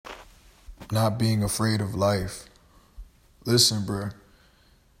not being afraid of life. Listen, bro.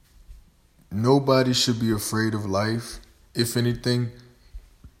 Nobody should be afraid of life. If anything,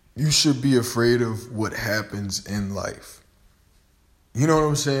 you should be afraid of what happens in life. You know what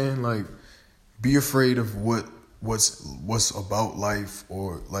I'm saying? Like, be afraid of what's about life,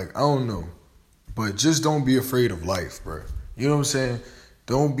 or like, I don't know. But just don't be afraid of life, bro. You know what I'm saying?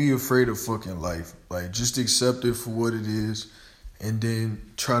 Don't be afraid of fucking life. Like, just accept it for what it is, and then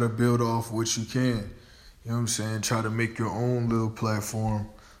try to build off what you can. You know what I'm saying? Try to make your own little platform.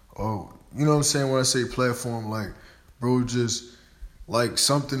 Oh, you know what I'm saying? When I say platform, like, bro, just like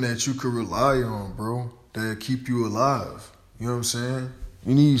something that you could rely on, bro, that keep you alive. You know what I'm saying?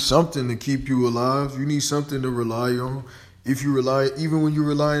 You need something to keep you alive. You need something to rely on. If you rely, even when you're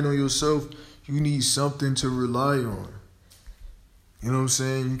relying on yourself, you need something to rely on. You know what I'm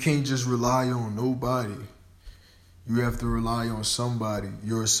saying? You can't just rely on nobody. You have to rely on somebody,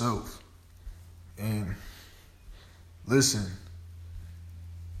 yourself. And listen,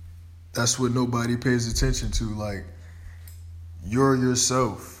 that's what nobody pays attention to. Like, you're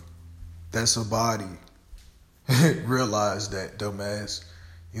yourself. That's a body. Realize that, dumbass.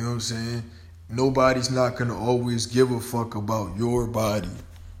 You know what I'm saying? Nobody's not going to always give a fuck about your body.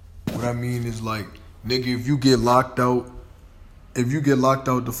 What I mean is, like, nigga, if you get locked out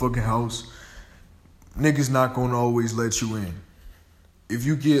the fucking house, niggas not going to always let you in. If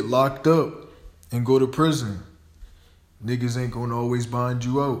you get locked up and go to prison, niggas ain't going to always bind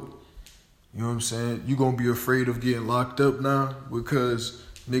you out. You know what I'm saying? You going to be afraid of getting locked up now because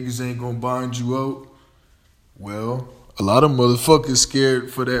niggas ain't going to bind you out? Well, a lot of motherfuckers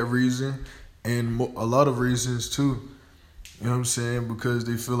scared for that reason, and a lot of reasons too. You know what I'm saying? Because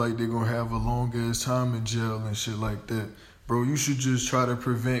they feel like they're going to have a long-ass time in jail and shit like that. Bro, you should just try to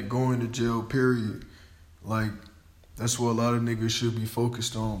prevent going to jail, period. Like, that's what a lot of niggas should be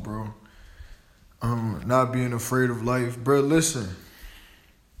focused on, bro. Not being afraid of life. Bro, listen.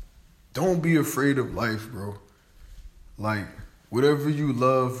 Don't be afraid of life, bro. Like, whatever you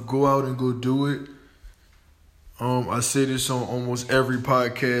love, go out and go do it. I say this on almost every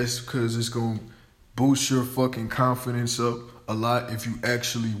podcast because it's going to boost your fucking confidence up a lot if you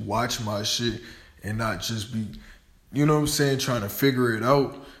actually watch my shit and not just be, you know what I'm saying, trying to figure it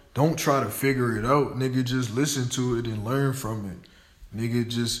out. Don't try to figure it out, nigga. Just listen to it and learn from it. Nigga,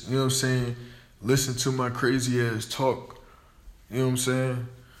 just, you know what I'm saying, listen to my crazy ass talk. You know what I'm saying?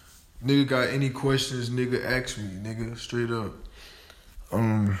 Nigga got any questions, nigga, ask me, nigga, straight up.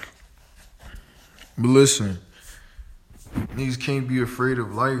 But listen, niggas can't be afraid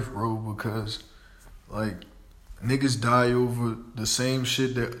of life, bro, because, like, niggas die over the same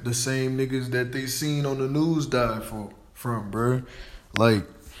shit that the same niggas that they seen on the news die from, bro. Like,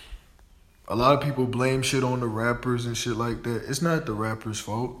 a lot of people blame shit on the rappers and shit like that. It's not the rappers'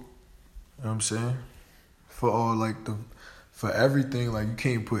 fault. You know what I'm saying? For everything, like, you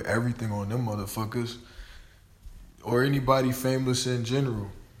can't put everything on them motherfuckers. Or anybody famous in general.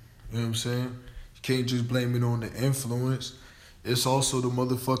 You know what I'm saying? You can't just blame it on the influence. It's also the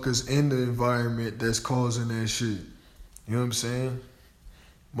motherfuckers in the environment that's causing that shit. You know what I'm saying?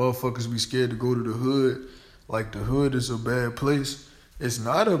 Motherfuckers be scared to go to the hood. Like, the hood is a bad place. It's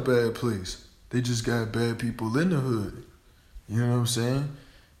not a bad place. They just got bad people in the hood. You know what I'm saying?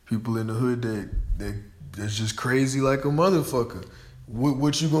 People in the hood that's just crazy like a motherfucker.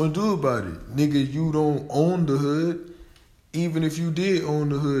 What you gonna do about it? Nigga, you don't own the hood. Even if you did own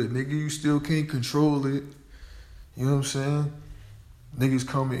the hood, nigga, you still can't control it. You know what I'm saying? Niggas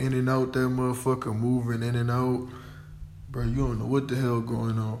coming in and out that motherfucker, moving in and out. Bro, you don't know what the hell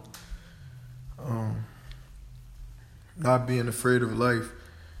going on. Not being afraid of life.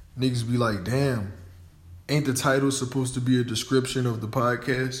 Niggas be like, damn, ain't the title supposed to be a description of the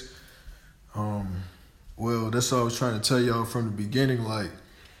podcast? Well, that's what I was trying to tell y'all from the beginning. Like,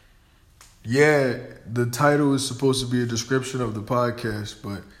 yeah, the title is supposed to be a description of the podcast,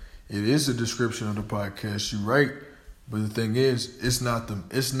 but it is a description of the podcast. You're right. But the thing is, it's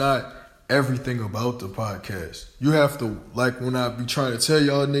not everything about the podcast. You have to, like, when I be trying to tell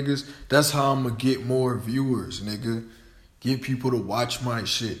y'all niggas, that's how I'm going to get more viewers, nigga. Get people to watch my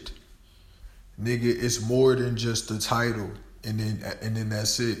shit. Nigga, it's more than just the title and then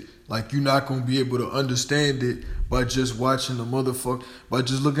that's it. Like, you're not going to be able to understand it by just watching by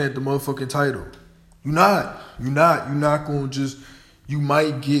just looking at the motherfucking title. You're not going to just, you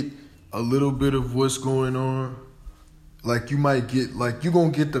might get a little bit of what's going on. Like, you might get, like, you're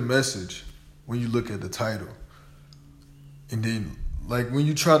going to get the message when you look at the title. And then, like, when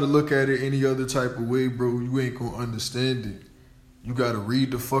you try to look at it any other type of way, bro, you ain't going to understand it. You got to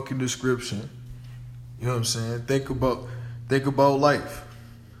read the fucking description. You know what I'm saying? Think about life.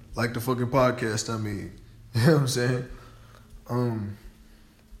 Like the fucking podcast I made. You know what I'm saying?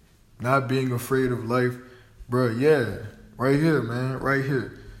 Not being afraid of life. Bruh, yeah. Right here, man. Right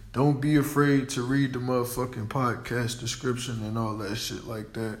here. Don't be afraid to read the motherfucking podcast description and all that shit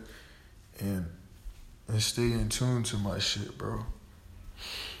like that. And stay in tune to my shit, bro.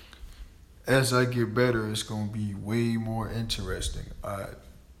 As I get better, it's gonna be way more interesting. I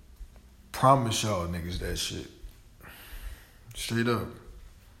promise y'all niggas that shit. Straight up.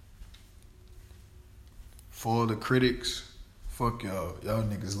 For all the critics, fuck y'all. Y'all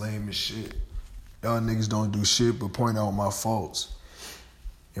niggas lame as shit. Y'all niggas don't do shit but point out my faults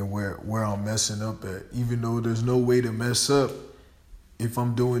and where I'm messing up at. Even though there's no way to mess up, if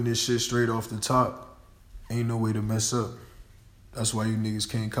I'm doing this shit straight off the top, ain't no way to mess up. That's why you niggas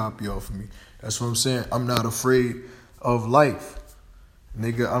can't copy off of me. That's what I'm saying. I'm not afraid of life.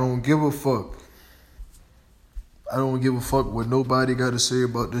 Nigga, I don't give a fuck. I don't give a fuck what nobody got to say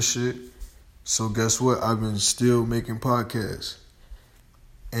about this shit. So guess what? I've been still making podcasts.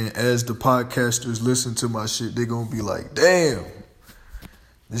 And as the podcasters listen to my shit, they gonna be like, damn,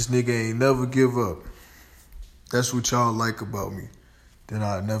 this nigga ain't never give up. That's what y'all like about me. That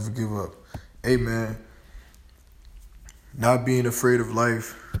I never give up. Hey, man. Not being afraid of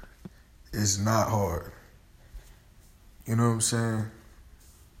life is not hard. You know what I'm saying?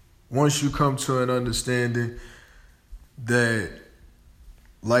 Once you come to an understanding that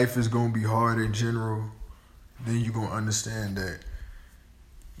life is going to be hard in general, then you're going to understand that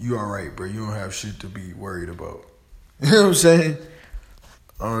you all right, bro. You don't have shit to be worried about. You know what I'm saying?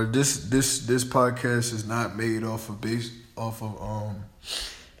 This podcast is not made off of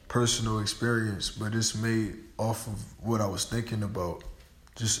personal experience, but it's made off of what I was thinking about.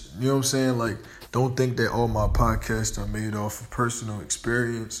 Just, you know what I'm saying? Like, don't think that all my podcasts are made off of personal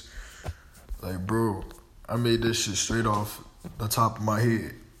experience. Like, bro, I made this shit straight off the top of my head.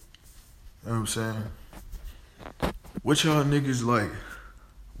 You know what I'm saying? What y'all niggas like?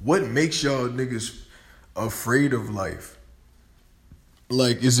 What makes y'all niggas afraid of life?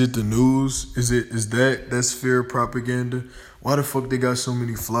 Like, is it the news? Is that's fear propaganda? Why the fuck they got so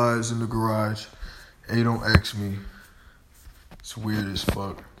many flies in the garage? Hey, don't ask me. It's weird as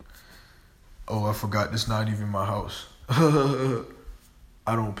fuck. Oh, I forgot, this not even my house. I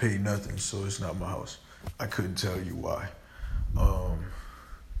don't pay nothing, so it's not my house. I couldn't tell you why.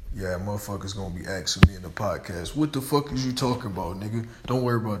 Yeah, motherfuckers gonna be asking me in the podcast, what the fuck is you talking about, nigga? Don't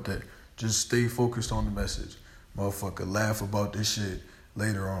worry about that. Just stay focused on the message. Motherfucker, laugh about this shit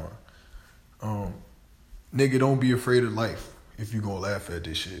later on. Nigga, don't be afraid of life if you gonna laugh at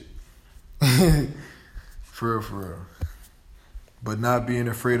this shit. For real. But not being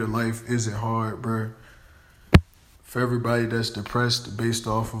afraid of life isn't hard, bruh. For everybody that's depressed based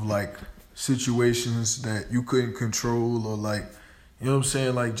off of, like, situations that you couldn't control or, like, you know what I'm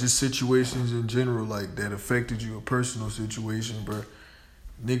saying? Like, just situations in general, like, that affected you, a personal situation, bruh.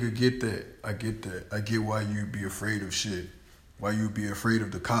 Nigga, get that. I get that. I get why you be afraid of shit. Why you be afraid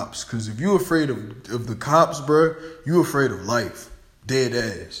of the cops. Because if you afraid of the cops, bruh, you afraid of life. Dead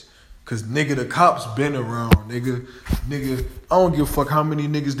ass. Because, nigga, the cops been around, nigga. I don't give a fuck how many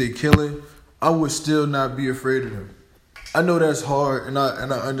niggas they killing. I would still not be afraid of them. I know that's hard, and I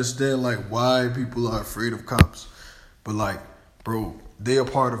understand, like, why people are afraid of cops. But, like, bro, they a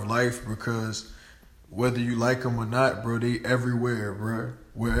part of life because whether you like them or not, bro, they everywhere, bro.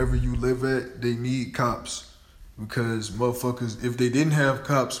 Wherever you live at, they need cops. Because motherfuckers, if they didn't have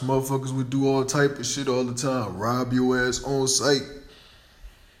cops, motherfuckers would do all type of shit all the time. Rob your ass on sight.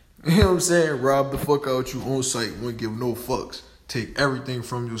 You know what I'm saying? Rob the fuck out you on sight. Wouldn't give no fucks. Take everything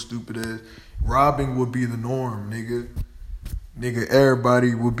from your stupid ass. Robbing would be the norm, nigga. Nigga,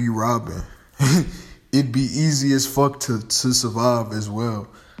 everybody would be robbing. It'd be easy as fuck to survive as well.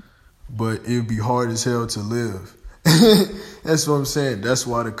 But it'd be hard as hell to live. That's what I'm saying. That's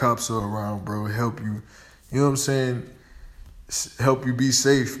why the cops are around, bro. Help you. You know what I'm saying? Help you be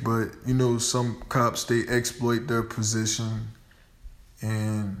safe. But, you know, some cops, they exploit their position.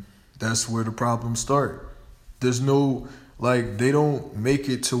 And that's where the problems start. There's no, like, they don't make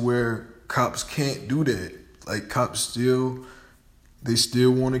it to where cops can't do that. Like, cops still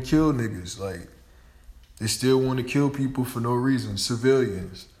want to kill niggas. Like, they still want to kill people for no reason.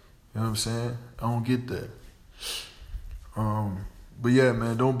 Civilians. You know what I'm saying? I don't get that. But yeah,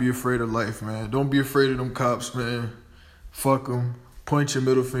 man, don't be afraid of life, man. Don't be afraid of them cops, man. Fuck them. Point your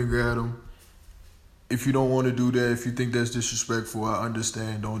middle finger at them. If you don't want to do that, if you think that's disrespectful, I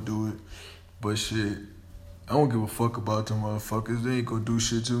understand. Don't do it. But shit, I don't give a fuck about them motherfuckers. They ain't gonna do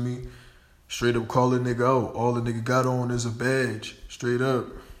shit to me. Straight up call a nigga out. All the nigga got on is a badge. Straight up.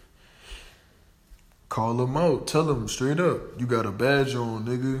 Call them out. Tell them straight up. You got a badge on,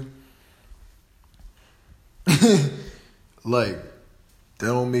 nigga. Like, that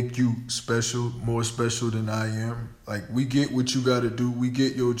don't make you special, more special than I am. Like, we get what you gotta do. We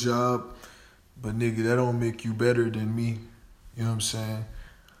get your job. But, nigga, that don't make you better than me. You know what I'm saying?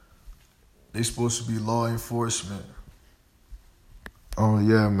 They supposed to be law enforcement. Oh,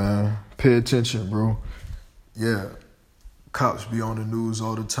 yeah, man. Pay attention, bro. Yeah. Cops be on the news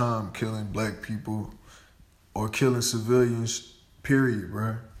all the time killing black people or killing civilians, period,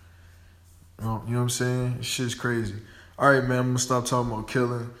 bro. You know what I'm saying? Shit's crazy. All right, man, I'm going to stop talking about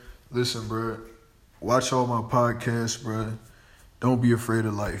killing. Listen, bro, watch all my podcasts, bro. Don't be afraid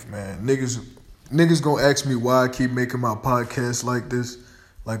of life, man. Niggas going to ask me why I keep making my podcast like this,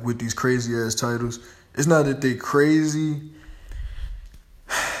 like with these crazy-ass titles. It's not that they crazy.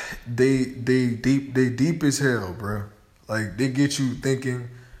 They deep as hell, bro. Like, they get you thinking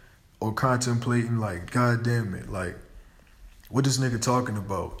or contemplating, like, God damn it, like, what this nigga talking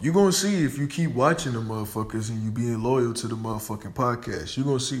about? You gonna see if you keep watching the motherfuckers and you being loyal to the motherfucking podcast. You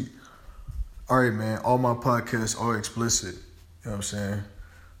gonna see. All right, man, all my podcasts are explicit. You know what I'm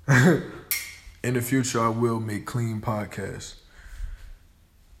saying? In the future, I will make clean podcasts.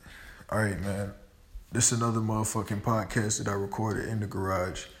 All right, man. This is another motherfucking podcast that I recorded in the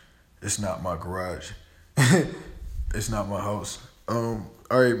garage. It's not my garage. It's not my house. All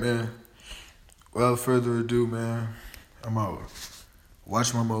right, man. Without further ado, man, I'm out.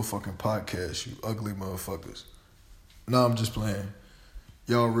 Watch my motherfucking podcast, you ugly motherfuckers. No, I'm just playing.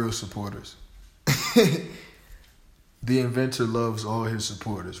 Y'all real supporters. The inventor loves all his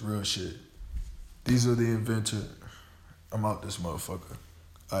supporters. Real shit. These are the inventor. I'm out this motherfucker.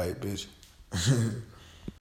 All right, bitch.